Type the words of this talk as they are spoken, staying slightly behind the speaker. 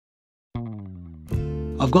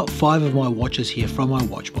I've got 5 of my watches here from my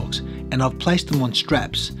watch box, and I've placed them on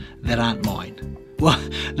straps that aren't mine. Well,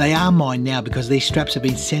 they are mine now because these straps have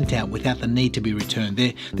been sent out without the need to be returned.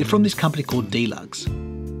 They're from this company called Delugs.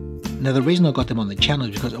 Now the reason I got them on the channel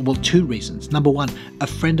is because, well, 2 reasons. Number 1, a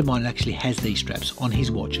friend of mine actually has these straps on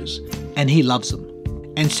his watches and he loves them.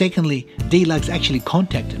 And secondly, Delugs actually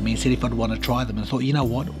contacted me and said if I'd want to try them, and I thought, you know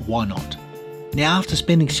what, why not? Now after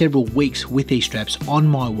spending several weeks with these straps on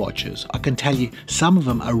my watches, I can tell you some of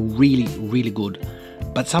them are really, really good.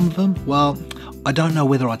 But some of them, well, I don't know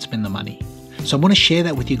whether I'd spend the money. So I want to share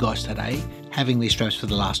that with you guys today, having these straps for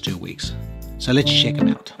the last 2 weeks. So let's check them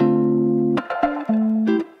out.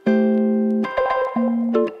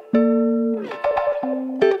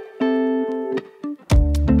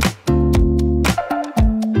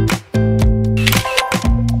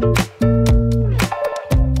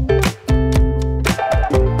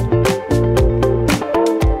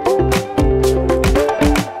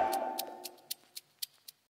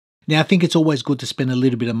 Now, I think it's always good to spend a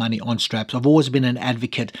little bit of money on straps. I've always been an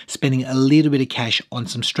advocate spending a little bit of cash on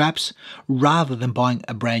some straps rather than buying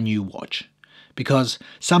a brand new watch, because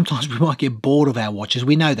sometimes we might get bored of our watches.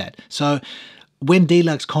 We know that. So when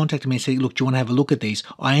Delugs contacted me and said, look, do you want to have a look at these?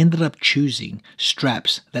 I ended up choosing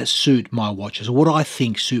straps that suit my watches, or what I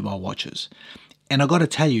think suit my watches. And I got to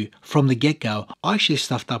tell you, from the get-go, I actually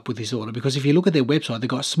stuffed up with this order, because if you look at their website, they've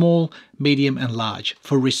got small, medium and large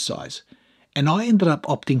for wrist size. And I ended up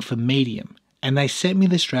opting for medium, and they sent me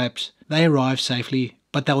the straps. They arrived safely,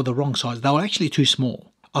 but they were the wrong size. They were actually too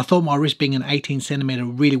small. I thought my wrist being an 18 centimeter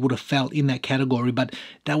really would have felt in that category, but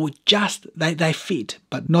they were just, they fit,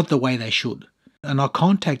 but not the way they should. And I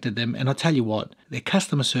contacted them, and I tell you what, their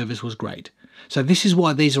customer service was great. So this is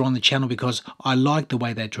why these are on the channel, because I like the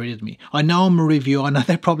way they treated me. I know I'm a reviewer. I know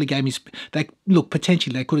they probably gave me,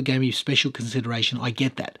 potentially they could have gave me special consideration. I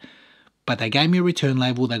get that. But they gave me a return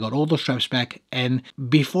label, they got all the straps back, and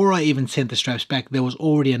before I even sent the straps back, there was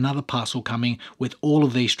already another parcel coming with all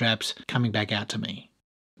of these straps coming back out to me.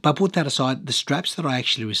 But put that aside, the straps that I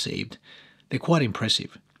actually received, they're quite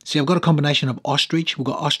impressive. See, I've got a combination of ostrich, we've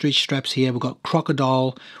got ostrich straps here, we've got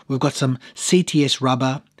crocodile, we've got some CTS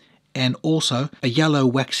rubber, and also a yellow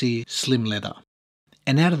waxy slim leather.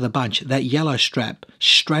 And out of the bunch, that yellow strap,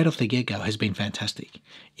 straight off the get-go, has been fantastic.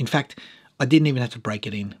 In fact, I didn't even have to break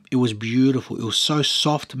it in. It was beautiful. It was so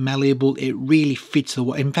soft, malleable. It really fits the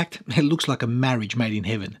watch. In fact, it looks like a marriage made in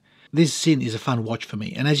heaven. This Sin is a fun watch for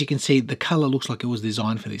me. And as you can see, the color looks like it was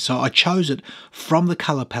designed for this. So I chose it from the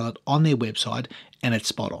color palette on their website, and it's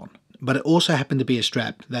spot on. But it also happened to be a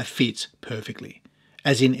strap that fits perfectly.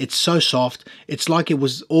 As in, it's so soft, it's like it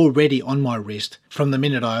was already on my wrist from the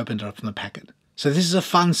minute I opened it up from the packet. So this is a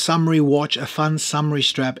fun summery watch, a fun summery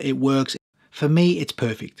strap. It works. For me, it's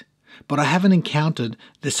perfect. But I haven't encountered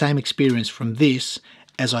the same experience from this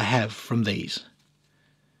as I have from these.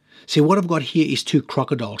 See, what I've got here is 2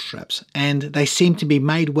 crocodile straps, and they seem to be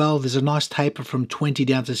made well. There's a nice taper from 20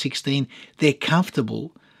 down to 16. They're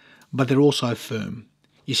comfortable, but they're also firm.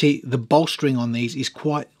 You see, the bolstering on these is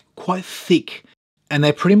quite thick, and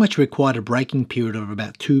they pretty much required a breaking period of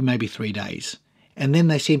about 2, maybe 3 days. And then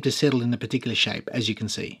they seem to settle in a particular shape, as you can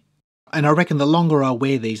see. And I reckon the longer I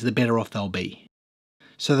wear these, the better off they'll be.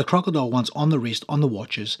 So the crocodile ones on the wrist, on the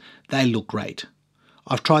watches, they look great.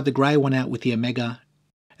 I've tried the grey one out with the Omega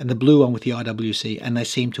and the blue one with the IWC, and they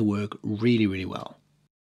seem to work really, really well.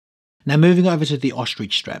 Now moving over to the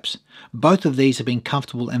ostrich straps. Both of these have been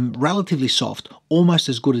comfortable and relatively soft, almost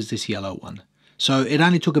as good as this yellow one. So it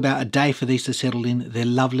only took about a day for these to settle in. They're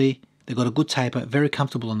lovely. They've got a good taper, very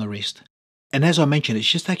comfortable on the wrist. And as I mentioned, it's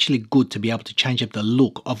just actually good to be able to change up the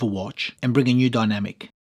look of a watch and bring a new dynamic.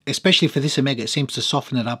 Especially for this Omega, it seems to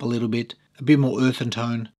soften it up a little bit more earthen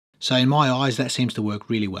tone. So in my eyes, that seems to work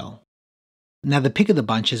really well. Now the pick of the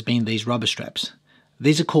bunch has been these rubber straps.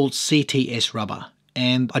 These are called CTS rubber,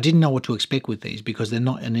 and I didn't know what to expect with these because they're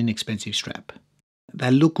not an inexpensive strap. They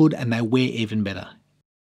look good and they wear even better.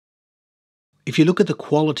 If you look at the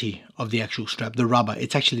quality of the actual strap, the rubber,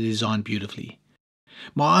 it's actually designed beautifully.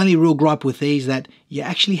 My only real gripe with these is that you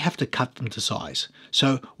actually have to cut them to size.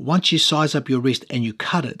 So once you size up your wrist and you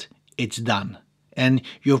cut it, it's done. And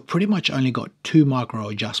you've pretty much only got 2 micro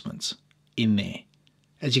adjustments in there.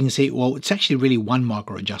 As you can see, well, it's actually really 1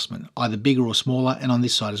 micro adjustment, either bigger or smaller, and on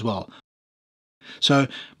this side as well. So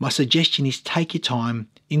my suggestion is take your time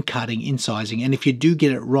in cutting, in sizing, and if you do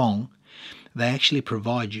get it wrong, they actually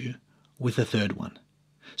provide you with a 3rd one.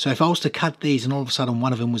 So if I was to cut these and all of a sudden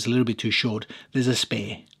one of them was a little bit too short, there's a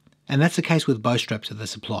spare. And that's the case with both straps that they're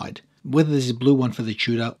supplied, whether there's a blue one for the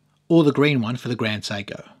Tudor or the green one for the Grand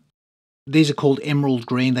Seiko. These are called emerald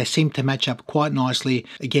green. They seem to match up quite nicely.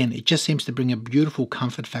 Again, it just seems to bring a beautiful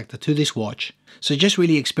comfort factor to this watch. So just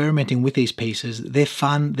really experimenting with these pieces. They're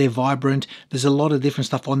fun, they're vibrant. There's a lot of different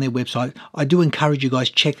stuff on their website. I do encourage you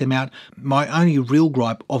guys, check them out. My only real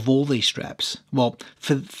gripe of all these straps, well,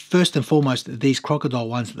 first and foremost, these crocodile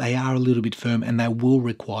ones, they are a little bit firm and they will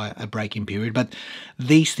require a break-in period. But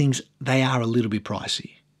these things, they are a little bit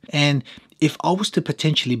pricey. And if I was to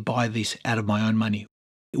potentially buy this out of my own money,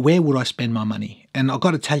 where would I spend my money? And I've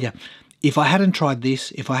got to tell you, if I hadn't tried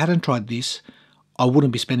this, I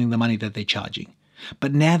wouldn't be spending the money that they're charging.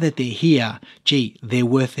 But now that they're here, gee, they're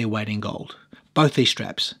worth their weight in gold. Both these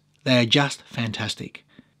straps, they are just fantastic.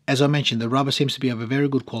 As I mentioned, the rubber seems to be of a very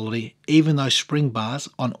good quality. Even those spring bars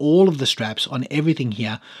on all of the straps, on everything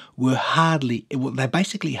here, they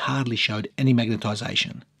basically hardly showed any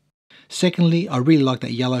magnetization. Secondly, I really like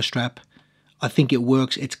that yellow strap. I think it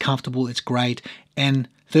works, it's comfortable, it's great. And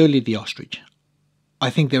thirdly, the ostrich. I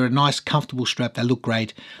think they're a nice, comfortable strap. They look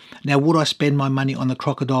great. Now, would I spend my money on the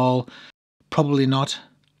crocodile? Probably not.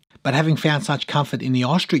 But having found such comfort in the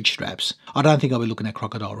ostrich straps, I don't think I'll be looking at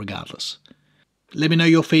crocodile regardless. Let me know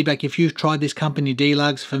your feedback if you've tried this company,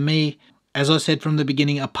 Delugs. For me, as I said from the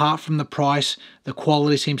beginning, apart from the price, the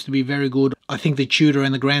quality seems to be very good. I think the Tudor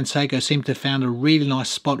and the Grand Seiko seem to have found a really nice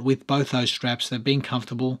spot with both those straps. They've been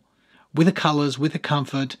comfortable, with the colours, with the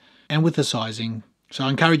comfort, and with the sizing. So I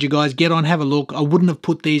encourage you guys, get on, have a look. I wouldn't have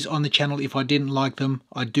put these on the channel if I didn't like them.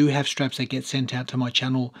 I do have straps that get sent out to my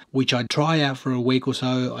channel, which I try out for a week or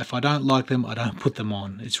so. If I don't like them, I don't put them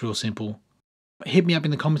on. It's real simple. Hit me up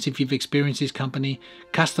in the comments if you've experienced this company.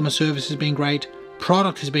 Customer service has been great.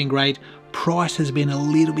 Product has been great. Price has been a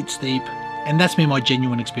little bit steep. And that's been my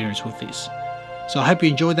genuine experience with this. So I hope you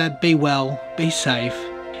enjoyed that. Be well, be safe.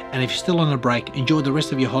 And if you're still on a break, enjoy the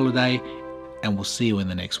rest of your holiday. And we'll see you in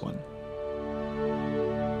the next one.